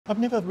I've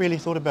never really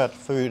thought about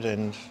food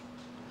and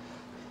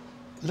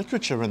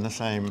literature in the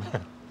same,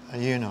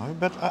 you know,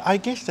 but I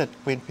guess that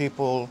when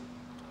people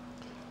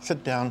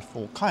sit down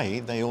for kai,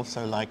 they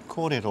also like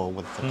kōrero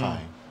with the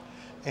kai.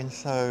 And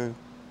so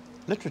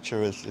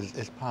literature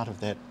is part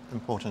of that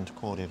important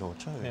kōrero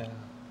too. Yeah.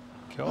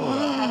 Kia ora.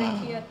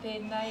 Karakia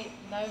tēnei,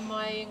 nau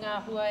mai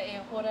ngā hua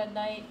e hora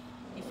nei,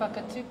 I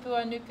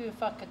whakatupua nuku,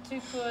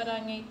 whakatupua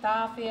rangi,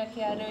 tāwhia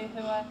kia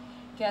rauhua,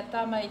 kia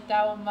tama I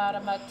tau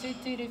marama,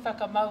 tūturu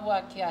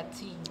whakamaua kia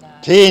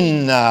tīna.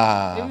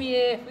 Tīna! Umi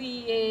e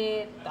hui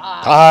e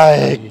tā.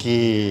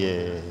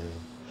 Taiki!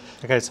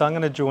 Okay, so I'm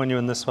going to join you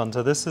in this one.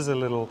 So this is a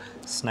little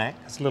snack.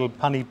 It's a little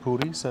pani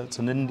puri, so it's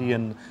an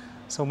Indian,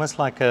 it's almost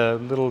like a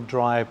little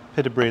dry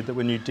pita bread that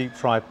when you deep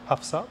fry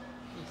puffs up.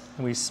 Yes.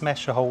 And we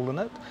smash a hole in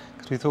it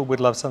because we thought we'd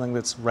love something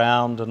that's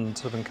round and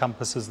sort of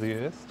encompasses the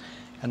earth.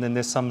 And then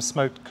there's some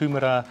smoked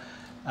kumara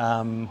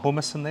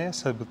hummus in there,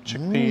 so with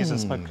chickpeas and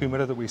smoked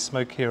kumara that we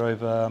smoke here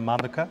over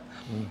manuka,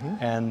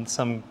 and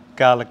some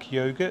garlic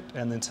yogurt,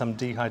 and then some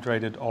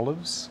dehydrated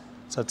olives.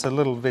 So it's a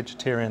little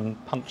vegetarian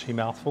punchy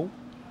mouthful.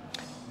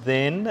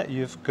 Then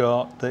you've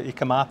got the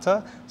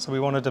ikamata, so we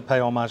wanted to pay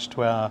homage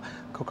to our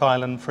Cook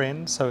Island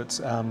friends, so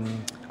it's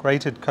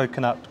grated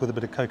coconut with a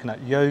bit of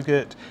coconut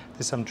yogurt,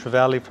 there's some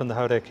trevally from the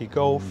Hauraki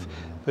Gulf,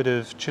 a bit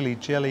of chili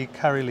jelly,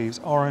 curry leaves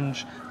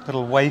orange,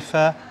 little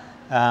wafer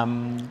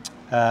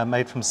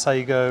made from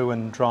sago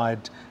and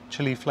dried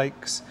chili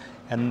flakes,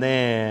 and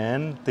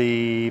then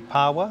the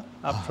pawa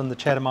up from the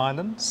Chatham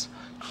Islands,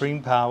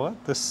 cream pawa.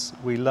 This,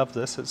 we love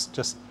this, it's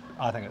just,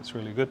 I think it's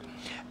really good.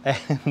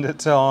 And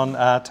it's on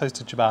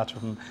toasted ciabatta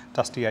from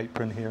Dusty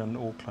Apron here in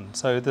Auckland.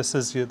 So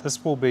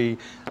this will be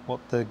what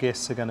the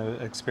guests are going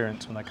to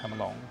experience when they come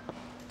along.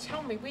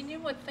 Tell me, when you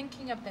were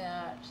thinking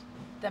about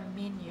the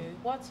menu,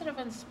 what sort of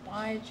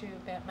inspired you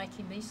about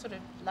making these sort of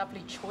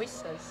lovely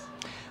choices?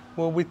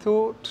 Well, we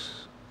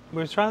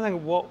were trying to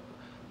think what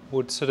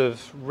would sort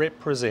of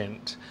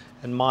represent,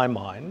 in my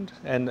mind,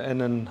 and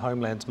in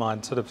Homeland's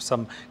mind, sort of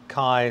some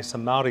kai,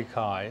 some Māori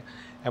kai.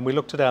 And we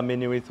looked at our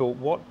menu, we thought,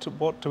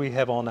 what do we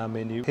have on our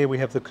menu? Here we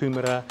have the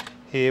kumara,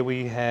 here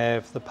we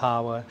have the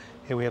pawa,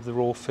 here we have the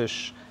raw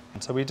fish.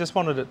 And so we just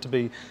wanted it to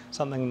be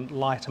something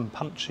light and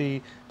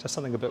punchy, just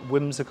something a bit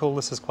whimsical.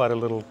 This is quite a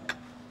little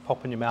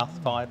pop in your mouth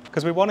vibe.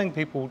 Because we're wanting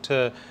people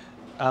to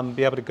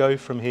be able to go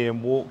from here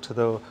and walk to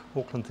the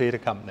Auckland Theatre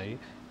Company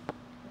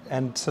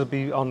and to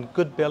be on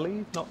good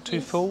belly, not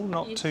too full,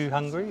 not too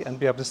hungry, and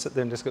be able to sit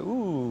there and just go,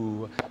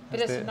 ooh.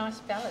 But it's a nice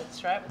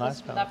balance, right? With Nice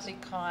this balance. lovely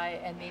kai,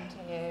 and then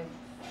to have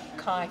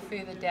kai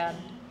further down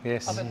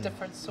of a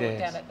different sort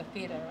down at the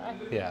theatre, right?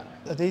 Yeah.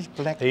 Are these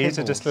black These pebbles?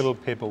 are just little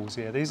pebbles,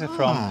 yeah. These are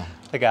from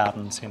the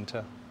garden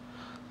centre.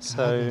 So,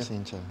 Garden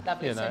centre.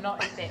 Lovely, you know, so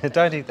not eat that.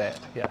 don't eat that,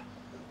 yeah.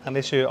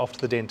 Unless you're off to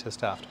the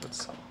dentist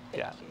afterwards.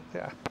 Yeah,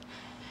 yeah.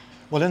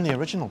 Well, in the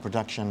original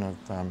production of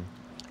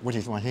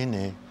Witi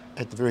Wāhine,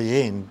 at the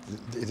very end,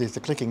 there's the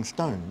clicking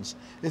stones.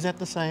 Is that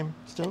the same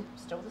still?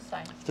 Still the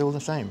same. Still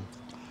the same.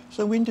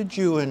 So when did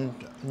you and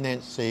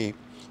Nancy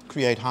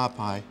create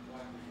Hāpai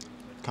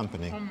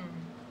company?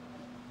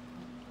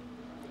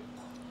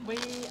 We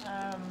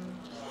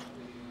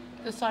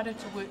decided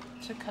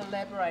to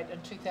collaborate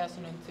in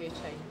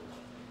 2013,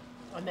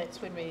 and that's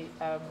when we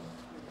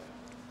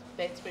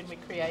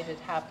created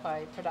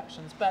Hāpai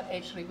Productions. But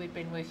actually, we'd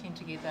been working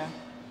together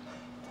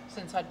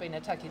since I'd been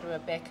a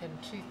takirua back in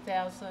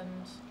 2000.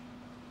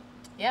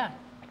 Yeah,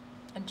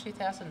 in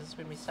 2000 is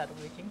when we started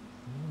working.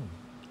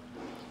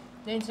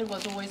 Nancy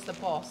was always the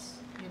boss,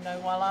 you know,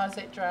 while I was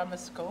at drama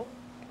school,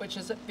 which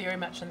is very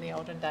much in the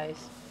olden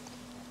days.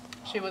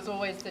 She was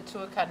always the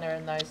tuakana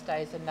in those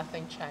days, and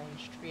nothing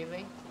changed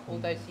really all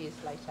those years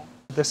later.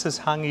 This is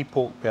hangi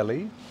pork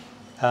belly,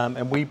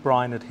 and we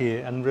brine it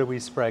here, and Riwi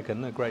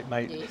Spraggan, a great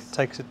mate,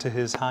 takes it to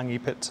his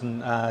hangi pits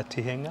in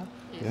Tihenga,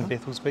 in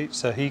Bethel's Beach,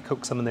 so he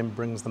cooks them and then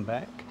brings them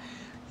back.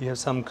 You have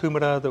some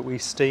kumara that we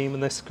steam,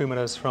 and this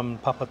kumara is from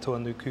Papatoa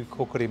Nuku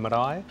Kokore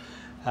Marae,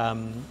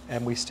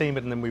 and we steam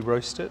it and then we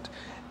roast it.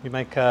 We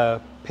make a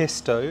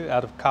pesto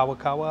out of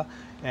kawakawa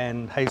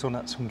and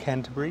hazelnuts from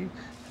Canterbury, and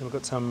we've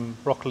got some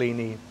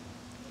broccolini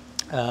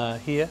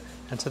here,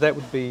 and so that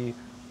would be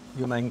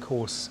your main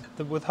course.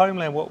 With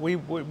Homeland, what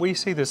we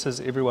see this as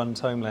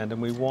everyone's homeland,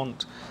 and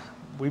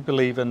we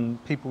believe in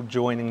people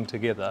joining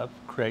together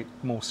create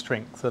more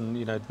strength than,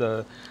 you know,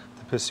 the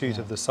pursuit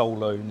of the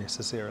solo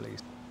necessarily.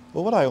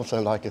 Well, what I also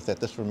like is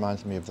that this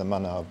reminds me of the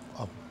mana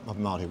of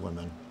Māori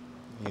women.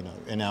 You know,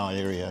 in our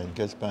area in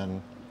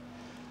Gisborne,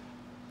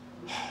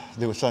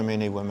 there were so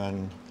many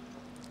women,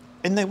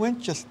 and they weren't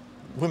just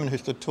women who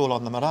stood tall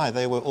on the marae,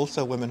 they were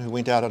also women who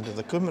went out onto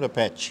the kumara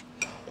patch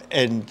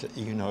and,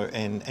 you know,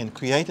 and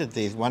created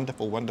these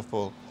wonderful,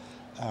 wonderful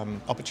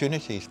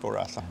opportunities for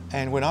us.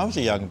 And when I was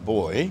a young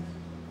boy,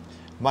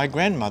 my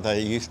grandmother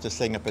used to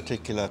sing a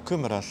particular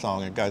kumara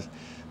song. It goes,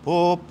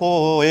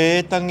 "Pōpō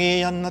e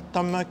tangi ana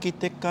tama ki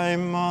te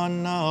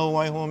kaimana,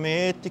 waiho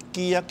me te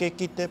kiake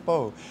ki te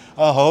pō,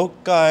 a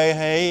haukai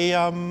hei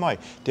a mai,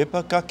 te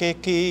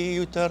pakake ki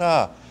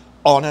utara."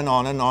 On and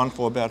on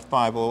for about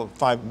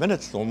 5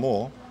 minutes or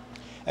more.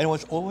 And it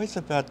was always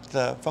about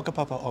the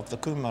whakapapa of the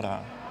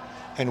kumara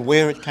and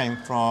where it came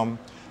from,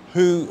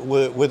 who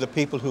were the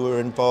people who were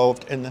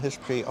involved in the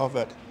history of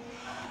it.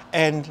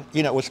 And,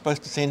 you know, it was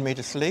supposed to send me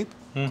to sleep,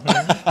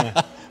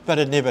 but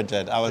it never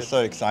did. I was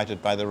so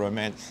excited by the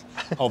romance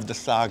of the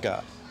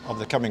saga of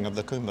the coming of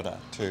the kumara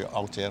to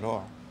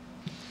Aotearoa.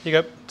 Here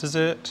you go,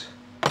 dessert.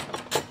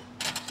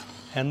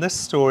 And this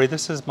story,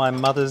 this is my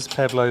mother's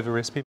pavlova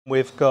recipe.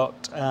 We've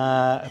got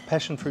a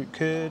passion fruit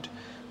curd.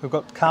 We've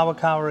got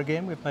kawa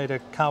again. We've made a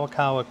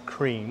kawa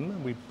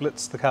cream. We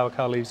blitzed the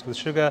kawa leaves with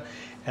sugar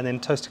and then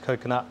toasted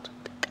coconut.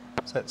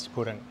 So that's your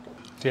pudding.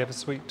 Do you have a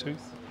sweet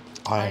tooth?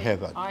 I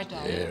have a I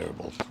don't.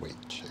 terrible sweet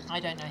tooth. I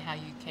don't know how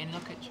you can.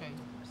 Look at you,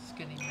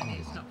 skinny mini.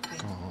 It's not fair.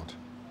 God.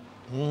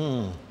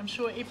 Mm. I'm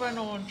sure everyone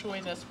will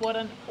enjoy this. What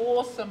an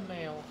awesome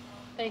meal.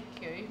 Thank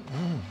you.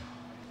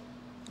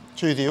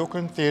 To the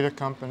Auckland Theatre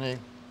Company,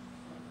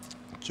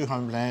 to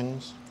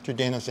Homelands, to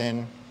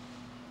Denizen,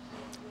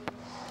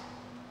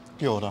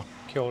 kia ora.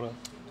 Kia ora.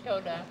 Kia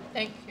ora.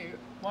 Thank you.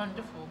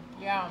 Wonderful.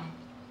 Yum.